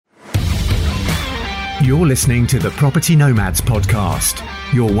You're listening to the Property Nomads podcast,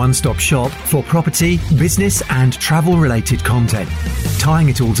 your one-stop shop for property, business and travel-related content, tying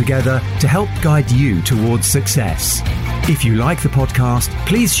it all together to help guide you towards success. If you like the podcast,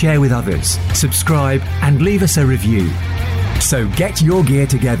 please share with others, subscribe and leave us a review. So get your gear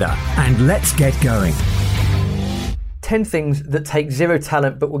together and let's get going. 10 things that take zero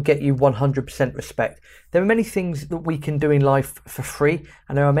talent but will get you 100% respect. There are many things that we can do in life for free,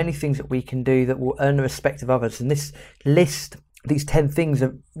 and there are many things that we can do that will earn the respect of others. And this list, these 10 things,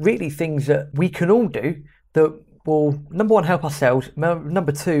 are really things that we can all do that will, number one, help ourselves,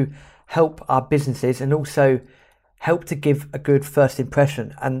 number two, help our businesses, and also help to give a good first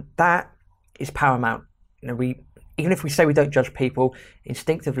impression. And that is paramount. Even if we say we don't judge people,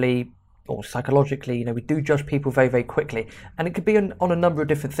 instinctively or psychologically, we do judge people very, very quickly. And it could be on a number of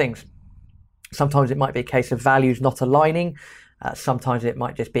different things. Sometimes it might be a case of values not aligning. Sometimes it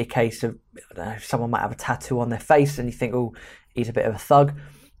might just be a case of, someone might have a tattoo on their face and you think, oh, he's a bit of a thug.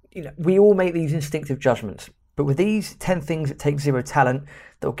 We all make these instinctive judgments. But with these 10 things that take zero talent,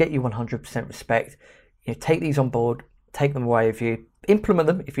 that will get you 100% respect, take these on board, take them away with you, implement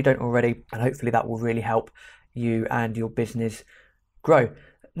them if you don't already, and hopefully that will really help you and your business grow.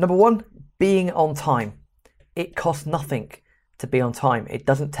 Number one, being on time. It costs nothing to be on time. It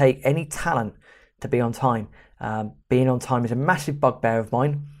doesn't take any talent to be on time. Being on time is a massive bugbear of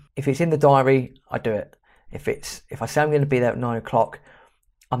mine. If it's in the diary, I do it. If I say I'm going to be there at 9 o'clock,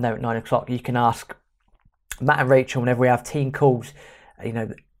 I'm there at 9 o'clock. You can ask Matt and Rachel whenever we have team calls.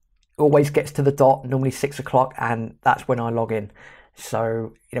 Always gets to the dot, normally 6 o'clock, and that's when I log in.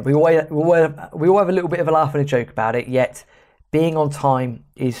 So we all have a little bit of a laugh and a joke about it, yet being on time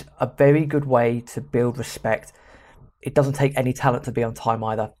is a very good way to build respect. It doesn't take any talent to be on time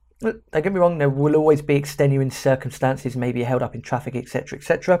either. Don't get me wrong, there will always be extenuating circumstances, maybe you're held up in traffic, etc.,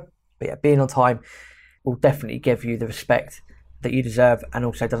 etc. But yeah, being on time will definitely give you the respect that you deserve, and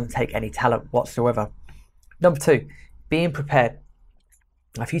also doesn't take any talent whatsoever. Number two, being prepared.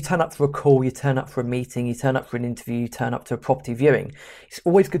 If you turn up for a call, you turn up for a meeting, you turn up for an interview, you turn up to a property viewing, it's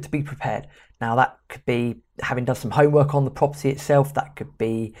always good to be prepared. Now that could be having done some homework on the property itself, that could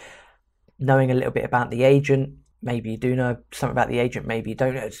be knowing a little bit about the agent, maybe you do know something about the agent, maybe you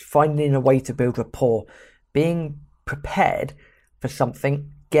don't. It's finding a way to build rapport. Being prepared for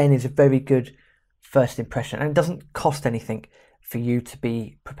something, again, is a very good first impression, and it doesn't cost anything for you to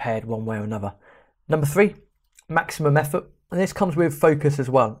be prepared one way or another. Number three, maximum effort. And this comes with focus as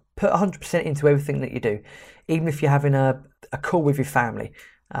well. Put 100% into everything that you do. Even if you're having a call with your family,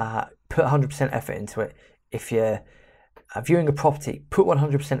 put 100% effort into it. If you're viewing a property, put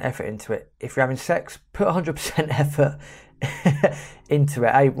 100% effort into it. If you're having sex, put 100% effort into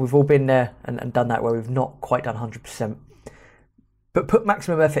it. We've all been there and done that where we've not quite done 100%. But put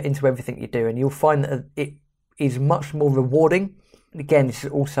maximum effort into everything you do, and you'll find that it is much more rewarding. And again, this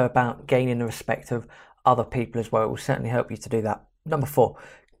is also about gaining the respect of other people as well. It will certainly help you to do that. Number four,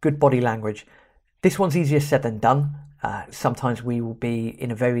 good body language. This one's easier said than done. Sometimes we will be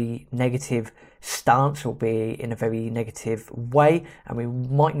in a very negative stance or be in a very negative way, and we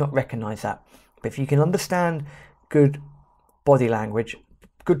might not recognize that. But if you can understand good body language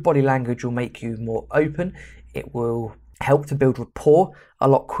will make you more open. It will help to build rapport a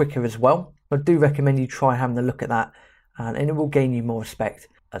lot quicker as well. I do recommend you try having a look at that, and it will gain you more respect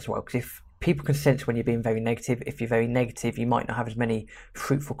as well. Because if people can sense when you're being very negative, if you're very negative, you might not have as many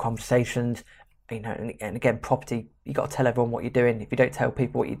fruitful conversations. And again, property, you got to tell everyone what you're doing. If you don't tell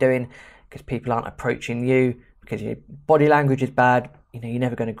people what you're doing, because people aren't approaching you, because your body language is bad, you're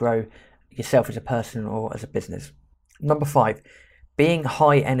never going to grow yourself as a person or as a business. Number five, being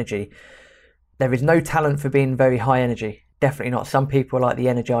high energy. There is no talent for being very high energy. Definitely not. Some people are like the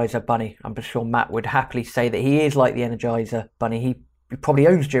Energizer Bunny. I'm sure Matt would happily say that he is like the Energizer Bunny. He probably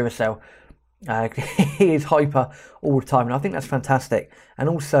owns Duracell. He is hyper all the time, and I think that's fantastic. And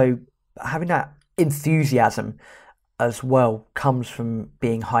also having that enthusiasm as well comes from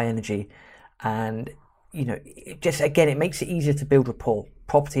being high energy, and it makes it easier to build rapport.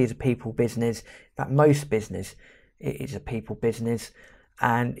 Property is a people business. In fact, most business is a people business,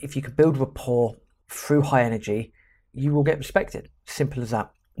 and if you can build rapport through high energy, you will get respected. Simple as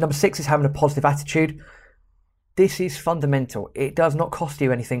that. Number six is having a positive attitude. This is fundamental. It does not cost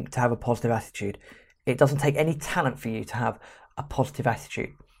you anything to have a positive attitude. It doesn't take any talent for you to have a positive attitude.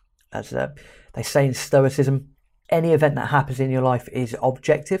 As they say in Stoicism, any event that happens in your life is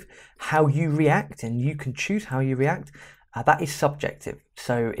objective. How you react, and you can choose how you react, that is subjective.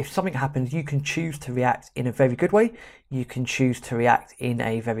 So if something happens, you can choose to react in a very good way. You can choose to react in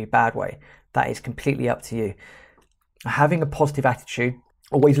a very bad way. That is completely up to you. Having a positive attitude,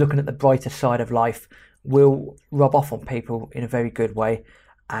 always looking at the brighter side of life, will rub off on people in a very good way,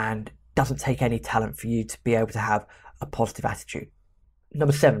 and doesn't take any talent for you to be able to have a positive attitude.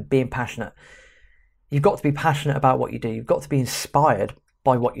 Number 7, being passionate. You've got to be passionate about what you do. You've got to be inspired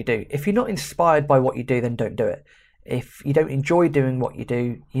by what you do. If you're not inspired by what you do, then don't do it. If you don't enjoy doing what you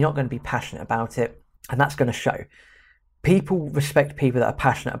do, you're not going to be passionate about it, and that's going to show. People respect people that are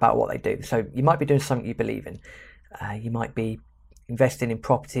passionate about what they do. So you might be doing something you believe in. You might be investing in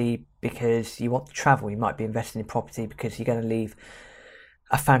property because you want to travel. You might be investing in property because you're going to leave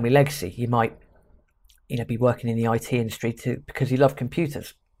a family legacy. You might, be working in the IT industry because you love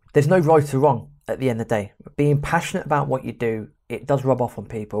computers. There's no right or wrong at the end of the day. Being passionate about what you do, it does rub off on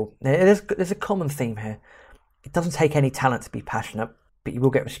people. There's a common theme here. It doesn't take any talent to be passionate, but you will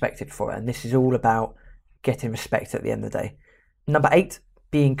get respected for it. And this is all about getting respect at the end of the day. Number 8,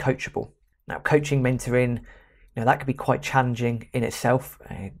 being coachable. Now, coaching, mentoring, that could be quite challenging in itself.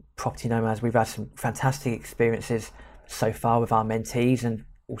 Property Nomads, we've had some fantastic experiences so far with our mentees, and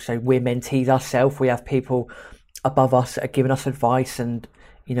also we're mentees ourselves. We have people above us that are giving us advice and,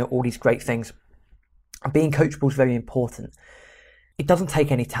 all these great things. And being coachable is very important. It doesn't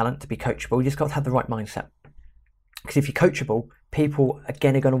take any talent to be coachable. You just got to have the right mindset. Because if you're coachable, people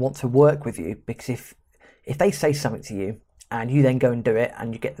again are going to want to work with you, because if they say something to you and you then go and do it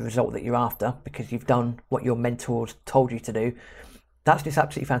and you get the result that you're after because you've done what your mentors told you to do, that's just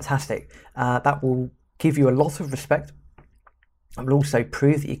absolutely fantastic. That will give you a lot of respect and will also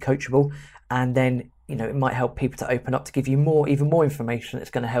prove that you're coachable, and then it might help people to open up to give you even more information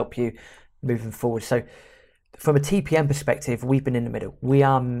that's going to help you moving forward. So from a TPM perspective, we've been in the middle. We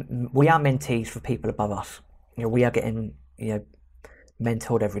are mentees for people above us. We are getting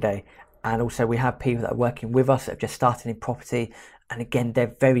mentored every day, and also we have people that are working with us that have just started in property, and again,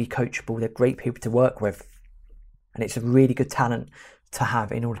 they're very coachable. They're great people to work with, and it's a really good talent to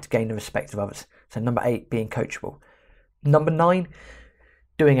have in order to gain the respect of others. So number 8, being coachable. Number 9,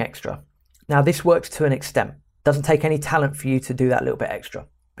 doing extra. Now, this works to an extent. Doesn't take any talent for you to do that little bit extra,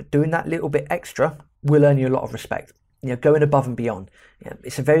 but doing that little bit extra will earn you a lot of respect. Going above and beyond.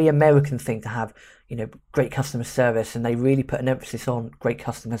 It's a very American thing to have, great customer service, and they really put an emphasis on great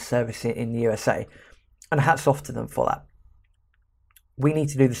customer service in the USA, and hats off to them for that. We need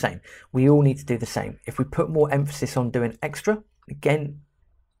to do the same. We all need to do the same. If we put more emphasis on doing extra, again,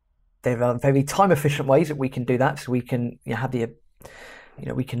 there are very time efficient ways that we can do that, so we can have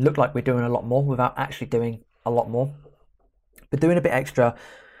we can look like we're doing a lot more without actually doing a lot more. But doing a bit extra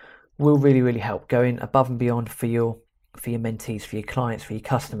will really, really help. Going above and beyond for your mentees, for your clients, for your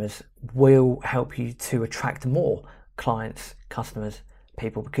customers will help you to attract more clients, customers,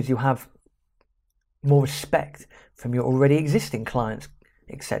 people, because you have more respect from your already existing clients,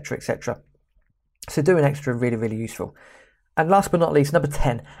 etc., etc. So doing extra really, really useful. And last but not least, number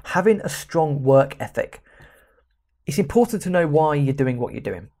 10, having a strong work ethic. It's important to know why you're doing what you're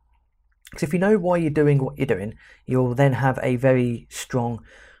doing. Because if you know why you're doing what you're doing, you'll then have a very strong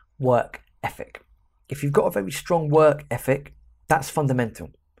work ethic. If you've got a very strong work ethic, that's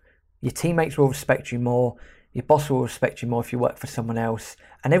fundamental. Your teammates will respect you more, your boss will respect you more if you work for someone else,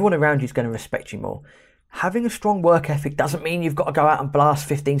 and everyone around you is going to respect you more. Having a strong work ethic doesn't mean you've got to go out and blast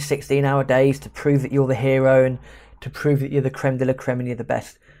 15, 16-hour days to prove that you're the hero and to prove that you're the creme de la creme and you're the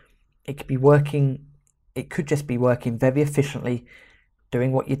best. It could just be working very efficiently,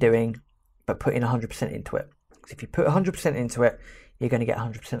 doing what you're doing, but putting 100% into it. Because if you put 100% into it, you're going to get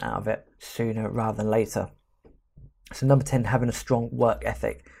 100% out of it sooner rather than later. So number 10, having a strong work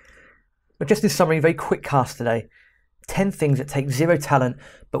ethic. But just in summary, very quick cast today. 10 things that take zero talent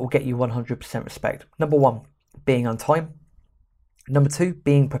but will get you 100% respect. Number 1, being on time. Number 2,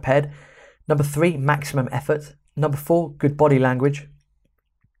 being prepared. Number 3, maximum effort. Number 4, good body language.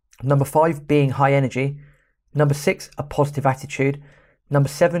 Number 5, being high energy. Number 6, a positive attitude. Number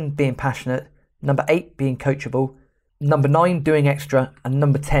 7, being passionate. Number 8, being coachable. Number 9, doing extra. And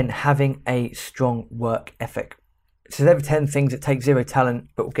number 10, having a strong work ethic. So there are 10 things that take zero talent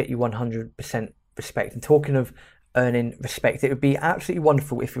but will get you 100% respect. And talking of earning respect, it would be absolutely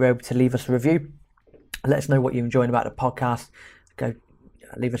wonderful if you're able to leave us a review. Let us know what you're enjoying about the podcast. Go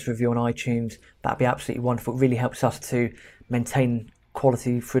leave us a review on iTunes. That'd be absolutely wonderful. It really helps us to maintain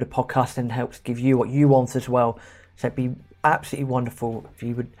quality through the podcast and helps give you what you want as well. So it'd be absolutely wonderful if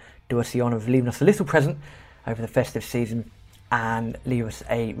you would do us the honour of leaving us a little present over the festive season and leave us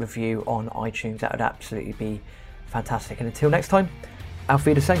a review on iTunes. That would absolutely be fantastic. And until next time, auf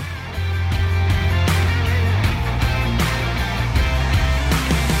Wiedersehen.